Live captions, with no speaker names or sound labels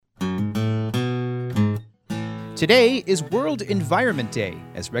Today is World Environment Day,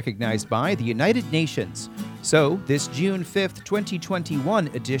 as recognized by the United Nations. So, this June 5th, 2021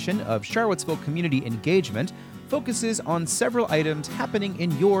 edition of Charlottesville Community Engagement focuses on several items happening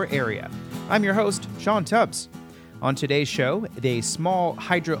in your area. I'm your host, Sean Tubbs. On today's show, a small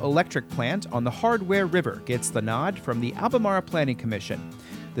hydroelectric plant on the Hardware River gets the nod from the Albemarle Planning Commission.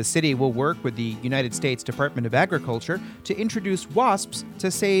 The city will work with the United States Department of Agriculture to introduce wasps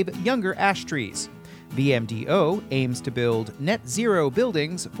to save younger ash trees. VMDO aims to build net zero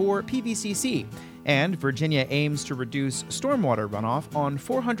buildings for PVCC, and Virginia aims to reduce stormwater runoff on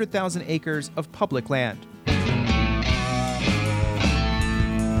 400,000 acres of public land.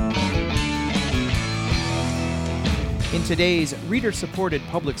 In today's reader-supported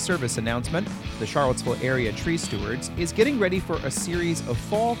public service announcement, the Charlottesville Area Tree Stewards is getting ready for a series of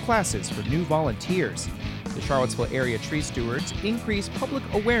fall classes for new volunteers. The Charlottesville Area Tree Stewards increase public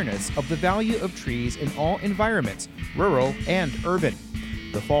awareness of the value of trees in all environments, rural and urban.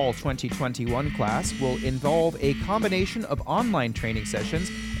 The Fall 2021 class will involve a combination of online training sessions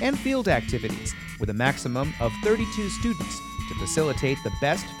and field activities, with a maximum of 32 students to facilitate the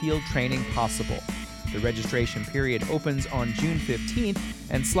best field training possible. The registration period opens on June 15th,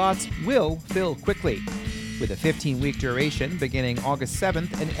 and slots will fill quickly. With a 15-week duration beginning August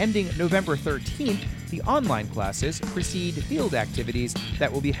 7th and ending November 13th, the online classes precede field activities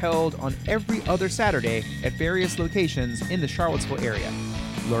that will be held on every other Saturday at various locations in the Charlottesville area.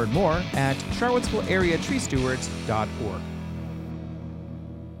 Learn more at charlottesvilleareatreestewards.org.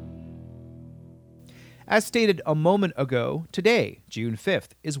 As stated a moment ago, today, June 5th,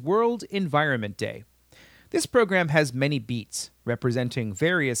 is World Environment Day. This program has many beats, representing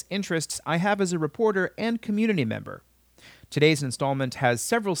various interests I have as a reporter and community member. Today's installment has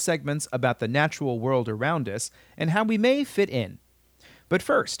several segments about the natural world around us and how we may fit in. But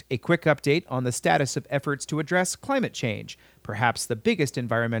first, a quick update on the status of efforts to address climate change, perhaps the biggest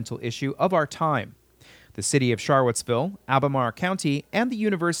environmental issue of our time. The City of Charlottesville, Albemarle County, and the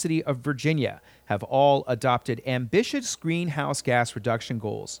University of Virginia have all adopted ambitious greenhouse gas reduction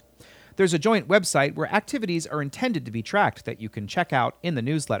goals. There's a joint website where activities are intended to be tracked that you can check out in the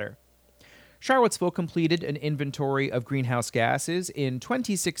newsletter. Charlottesville completed an inventory of greenhouse gases in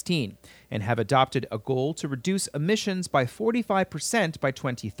 2016 and have adopted a goal to reduce emissions by 45% by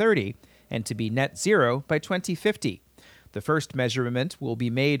 2030 and to be net zero by 2050. The first measurement will be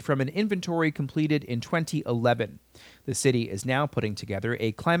made from an inventory completed in 2011. The city is now putting together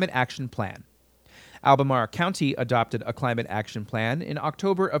a climate action plan. Albemarle County adopted a climate action plan in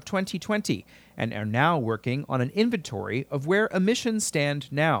October of 2020 and are now working on an inventory of where emissions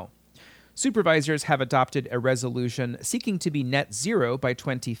stand now. Supervisors have adopted a resolution seeking to be net zero by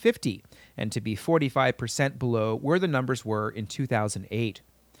 2050 and to be 45% below where the numbers were in 2008.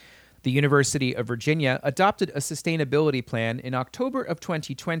 The University of Virginia adopted a sustainability plan in October of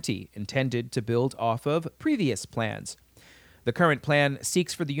 2020 intended to build off of previous plans. The current plan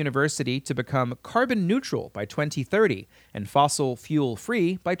seeks for the university to become carbon neutral by 2030 and fossil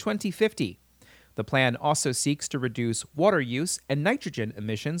fuel-free by 2050. The plan also seeks to reduce water use and nitrogen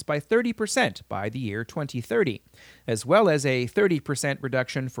emissions by 30% by the year 2030, as well as a 30%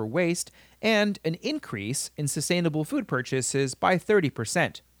 reduction for waste and an increase in sustainable food purchases by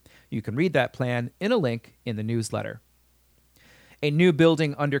 30%. You can read that plan in a link in the newsletter. A new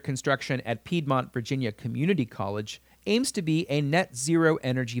building under construction at Piedmont Virginia Community College aims to be a net zero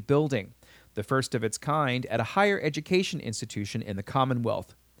energy building, the first of its kind at a higher education institution in the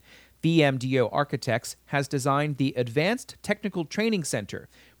Commonwealth. VMDO Architects has designed the Advanced Technical Training Center,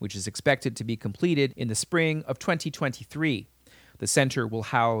 which is expected to be completed in the spring of 2023. The center will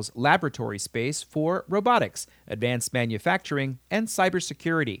house laboratory space for robotics, advanced manufacturing, and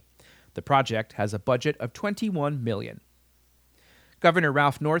cybersecurity. The project has a budget of $21 million. Governor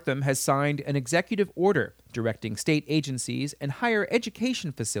Ralph Northam has signed an executive order directing state agencies and higher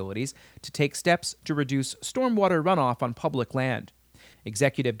education facilities to take steps to reduce stormwater runoff on public land.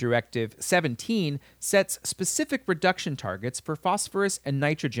 Executive Directive 17 sets specific reduction targets for phosphorus and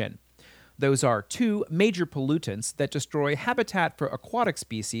nitrogen. Those are two major pollutants that destroy habitat for aquatic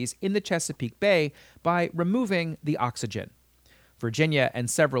species in the Chesapeake Bay by removing the oxygen. Virginia and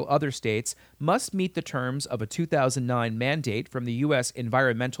several other states must meet the terms of a 2009 mandate from the U.S.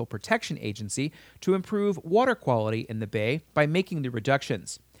 Environmental Protection Agency to improve water quality in the bay by making the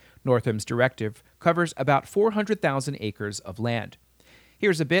reductions. Northam's directive covers about 400,000 acres of land.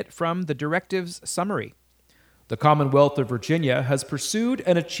 Here's a bit from the directive's summary. The Commonwealth of Virginia has pursued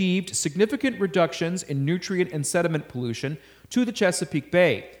and achieved significant reductions in nutrient and sediment pollution to the Chesapeake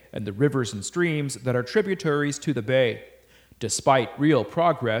Bay and the rivers and streams that are tributaries to the bay. Despite real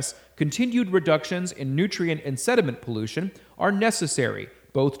progress, continued reductions in nutrient and sediment pollution are necessary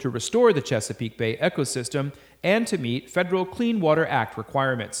both to restore the Chesapeake Bay ecosystem and to meet federal Clean Water Act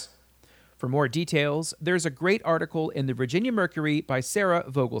requirements. For more details, there's a great article in the Virginia Mercury by Sarah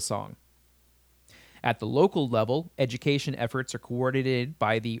Vogelsong. At the local level, education efforts are coordinated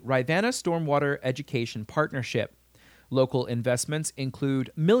by the Rivanna Stormwater Education Partnership. Local investments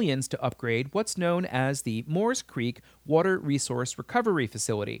include millions to upgrade what's known as the Moores Creek Water Resource Recovery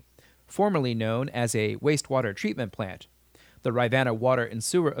Facility, formerly known as a wastewater treatment plant. The Rivanna Water and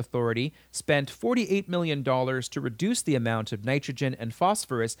Sewer Authority spent $48 million to reduce the amount of nitrogen and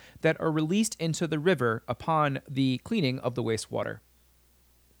phosphorus that are released into the river upon the cleaning of the wastewater.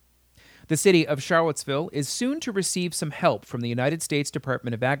 The city of Charlottesville is soon to receive some help from the United States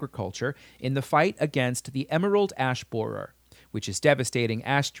Department of Agriculture in the fight against the emerald ash borer, which is devastating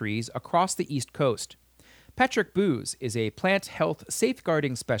ash trees across the East Coast. Patrick Booz is a plant health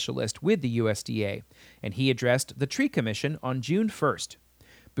safeguarding specialist with the USDA, and he addressed the Tree Commission on June 1st.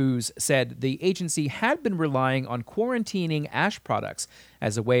 Booz said the agency had been relying on quarantining ash products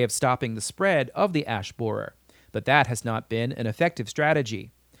as a way of stopping the spread of the ash borer, but that has not been an effective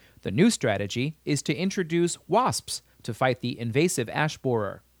strategy. The new strategy is to introduce wasps to fight the invasive ash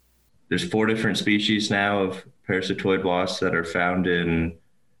borer. There's 4 different species now of parasitoid wasps that are found in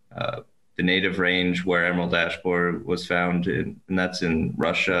the native range where emerald ash borer was found, and that's in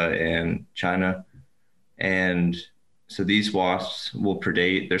Russia and China. And so these wasps will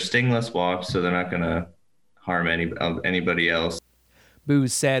predate. They're stingless wasps, so they're not going to harm anybody else.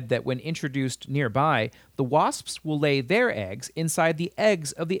 Booz said that when introduced nearby, the wasps will lay their eggs inside the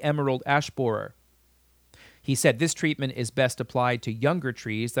eggs of the emerald ash borer. He said this treatment is best applied to younger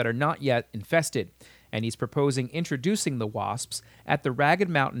trees that are not yet infested, and he's proposing introducing the wasps at the Ragged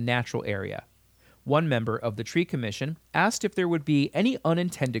Mountain Natural Area. One member of the Tree Commission asked if there would be any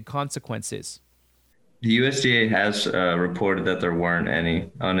unintended consequences. The USDA has reported that there weren't any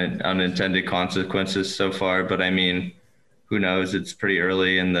unintended consequences so far, but I mean, who knows? It's pretty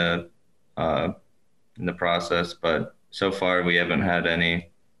early in the process, but so far we haven't had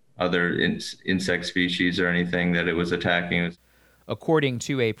any other insect species or anything that it was attacking. According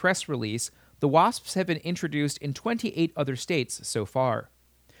to a press release, the wasps have been introduced in 28 other states so far.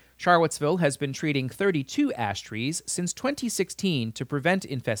 Charlottesville has been treating 32 ash trees since 2016 to prevent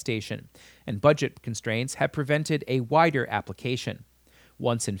infestation, and budget constraints have prevented a wider application.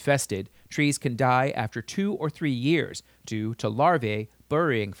 Once infested, trees can die after 2 or 3 years due to larvae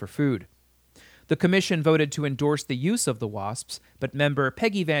burrowing for food. The commission voted to endorse the use of the wasps, but member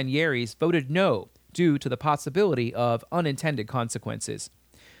Peggy Van Yeries voted no due to the possibility of unintended consequences.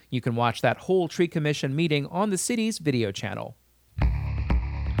 You can watch that whole Tree Commission meeting on the city's video channel.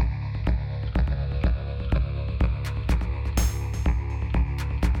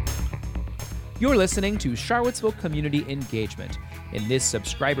 You're listening to Charlottesville Community Engagement. In this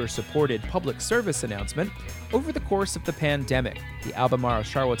subscriber-supported public service announcement, over the course of the pandemic, the Albemarle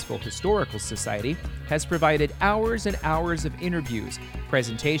Charlottesville Historical Society has provided hours and hours of interviews,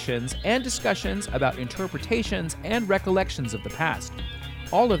 presentations, and discussions about interpretations and recollections of the past.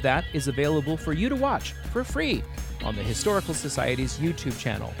 All of that is available for you to watch for free on the Historical Society's YouTube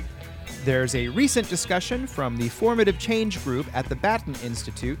channel. There's a recent discussion from the Formative Change Group at the Batten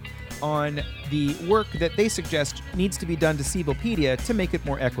Institute on the work that they suggest needs to be done to Civilopedia to make it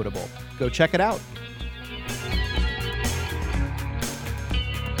more equitable. Go check it out.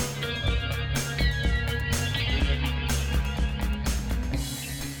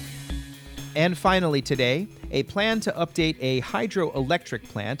 And finally today, a plan to update a hydroelectric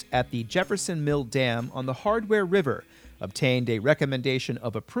plant at the Jefferson Mill Dam on the Hardware River obtained a recommendation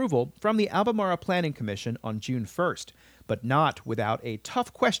of approval from the Albemarle Planning Commission on June 1st, but not without a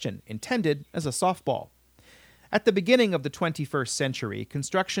tough question intended as a softball. At the beginning of the 21st century,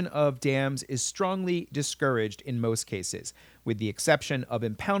 construction of dams is strongly discouraged in most cases, with the exception of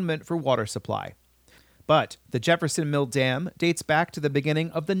impoundment for water supply. But the Jefferson Mill Dam dates back to the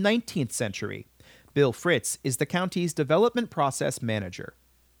beginning of the 19th century. Bill Fritz is the county's development process manager.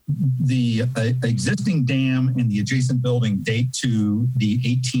 The existing dam and the adjacent building date to the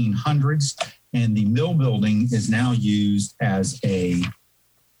 1800s, and the mill building is now used as a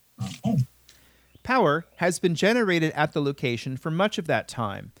home. Power has been generated at the location for much of that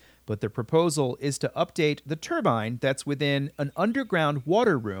time, but the proposal is to update the turbine that's within an underground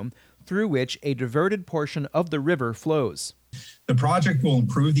water room through which a diverted portion of the river flows. The project will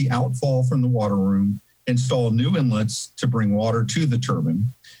improve the outfall from the water room, install new inlets to bring water to the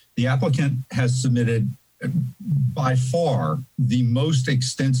turbine. The applicant has submitted by far the most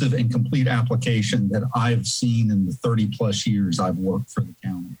extensive and complete application that I've seen in the 30 plus years I've worked for the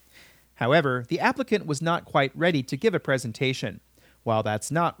county. However, the applicant was not quite ready to give a presentation. While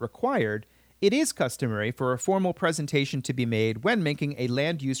that's not required, it is customary for a formal presentation to be made when making a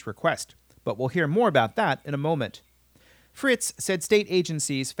land use request, but we'll hear more about that in a moment. Fritz said state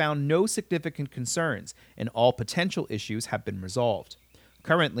agencies found no significant concerns and all potential issues have been resolved.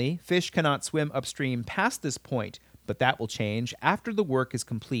 Currently, fish cannot swim upstream past this point, but that will change after the work is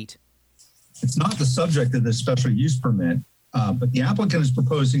complete. It's not the subject of this special use permit, but the applicant is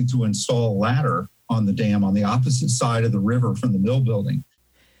proposing to install a ladder on the dam on the opposite side of the river from the mill building.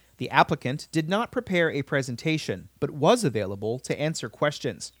 The applicant did not prepare a presentation, but was available to answer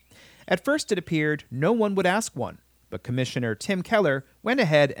questions. At first it appeared no one would ask one, but Commissioner Tim Keller went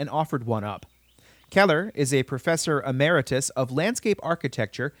ahead and offered one up. Keller is a professor emeritus of landscape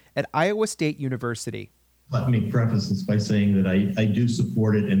architecture at Iowa State University. Let me preface this by saying that I do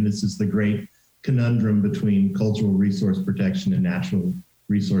support it, and this is the great conundrum between cultural resource protection and natural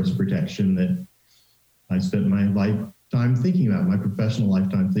resource protection that I spent my lifetime thinking about, my professional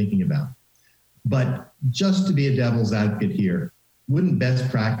lifetime thinking about. But just to be a devil's advocate here, wouldn't best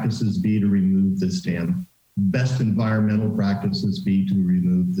practices be to remove this dam? Best environmental practices be to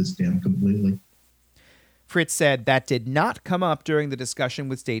remove this dam completely? Fritz said that did not come up during the discussion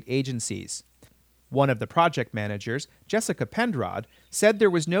with state agencies. One of the project managers, Jessica Penrod, said there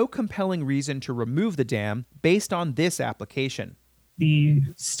was no compelling reason to remove the dam based on this application. The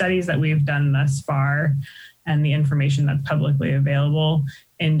studies that we've done thus far and the information that's publicly available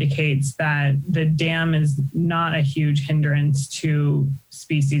indicates that the dam is not a huge hindrance to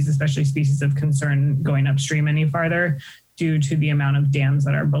species, especially species of concern going upstream any farther, due to the amount of dams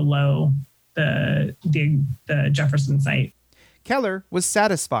that are below the Jefferson site. Keller was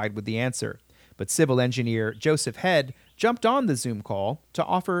satisfied with the answer, but civil engineer Joseph Head jumped on the Zoom call to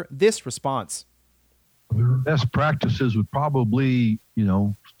offer this response. Best practices would probably,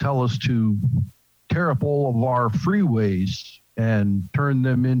 tell us to tear up all of our freeways and turn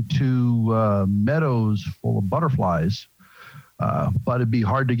them into meadows full of butterflies. But it'd be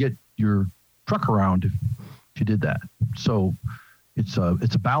hard to get your truck around if you did that. So it's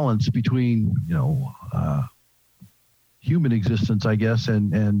a balance between, human existence, I guess,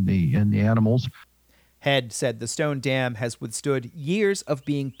 and the animals. Head said the stone dam has withstood years of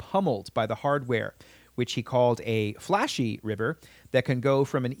being pummeled by the hardware, which he called a flashy river that can go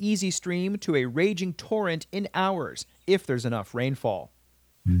from an easy stream to a raging torrent in hours if there's enough rainfall.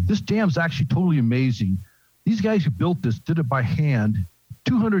 This dam's actually totally amazing. These guys who built this did it by hand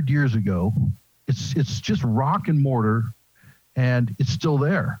 200 years ago. It's just rock and mortar, and it's still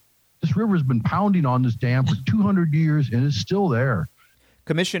there. This river's been pounding on this dam for 200 years, and it's still there.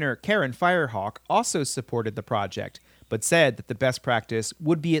 Commissioner Karen Firehawk also supported the project, but said that the best practice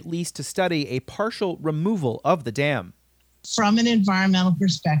would be at least to study a partial removal of the dam. From an environmental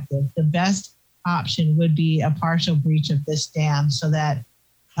perspective, the best option would be a partial breach of this dam so that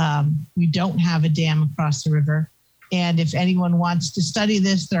we don't have a dam across the river. And if anyone wants to study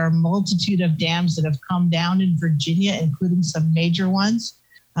this, there are a multitude of dams that have come down in Virginia, including some major ones.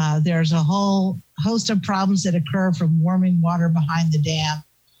 There's a whole host of problems that occur from warming water behind the dam,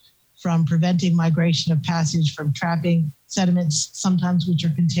 from preventing migration of passage, from trapping sediments, sometimes which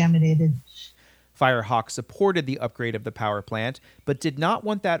are contaminated. Firehawk supported the upgrade of the power plant, but did not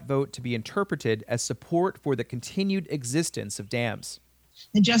want that vote to be interpreted as support for the continued existence of dams.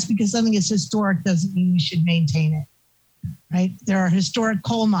 And just because something is historic doesn't mean we should maintain it, right? There are historic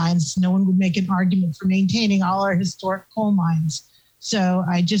coal mines. No one would make an argument for maintaining all our historic coal mines. So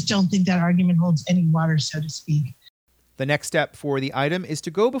I just don't think that argument holds any water, so to speak. The next step for the item is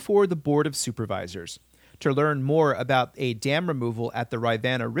to go before the Board of Supervisors. To learn more about a dam removal at the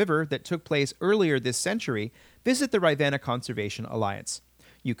Rivanna River that took place earlier this century, visit the Rivanna Conservation Alliance.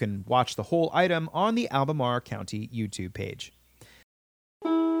 You can watch the whole item on the Albemarle County YouTube page.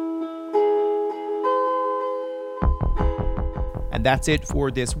 And that's it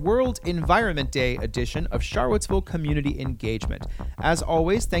for this World Environment Day edition of Charlottesville Community Engagement. As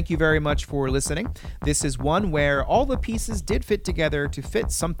always, thank you very much for listening. This is one where all the pieces did fit together to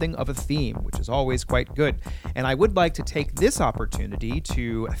fit something of a theme, which is always quite good. And I would like to take this opportunity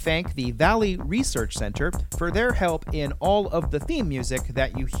to thank the Valley Research Center for their help in all of the theme music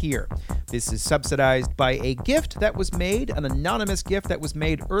that you hear. This is subsidized by a gift that was made, an anonymous gift that was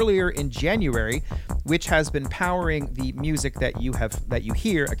made earlier in January which has been powering the music that you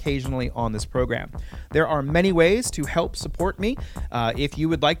hear occasionally on this program. There are many ways to help support me. If you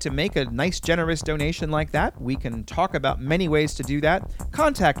would like to make a nice, generous donation like that, we can talk about many ways to do that.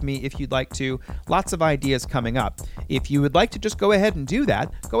 Contact me if you'd like to. Lots of ideas coming up. If you would like to just go ahead and do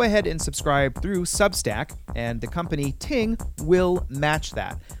that, go ahead and subscribe through Substack, and the company Ting will match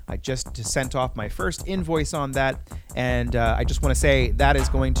that. I just sent off my first invoice on that, and I just want to say that is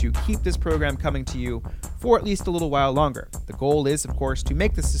going to keep this program coming to you for at least a little while longer. The goal is, of course, to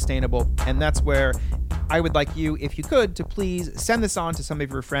make this sustainable, and that's where I would like you, if you could, to please send this on to some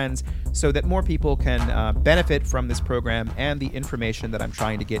of your friends so that more people can benefit from this program and the information that I'm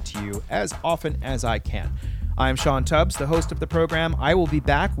trying to get to you as often as I can. I'm Sean Tubbs, the host of the program. I will be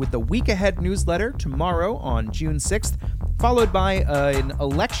back with the Week Ahead newsletter tomorrow on June 6th, followed by an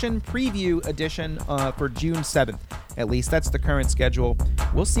election preview edition for June 7th. At least that's the current schedule.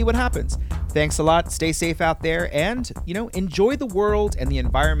 We'll see what happens. Thanks a lot. Stay safe out there and, enjoy the world and the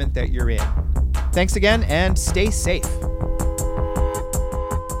environment that you're in. Thanks again and stay safe.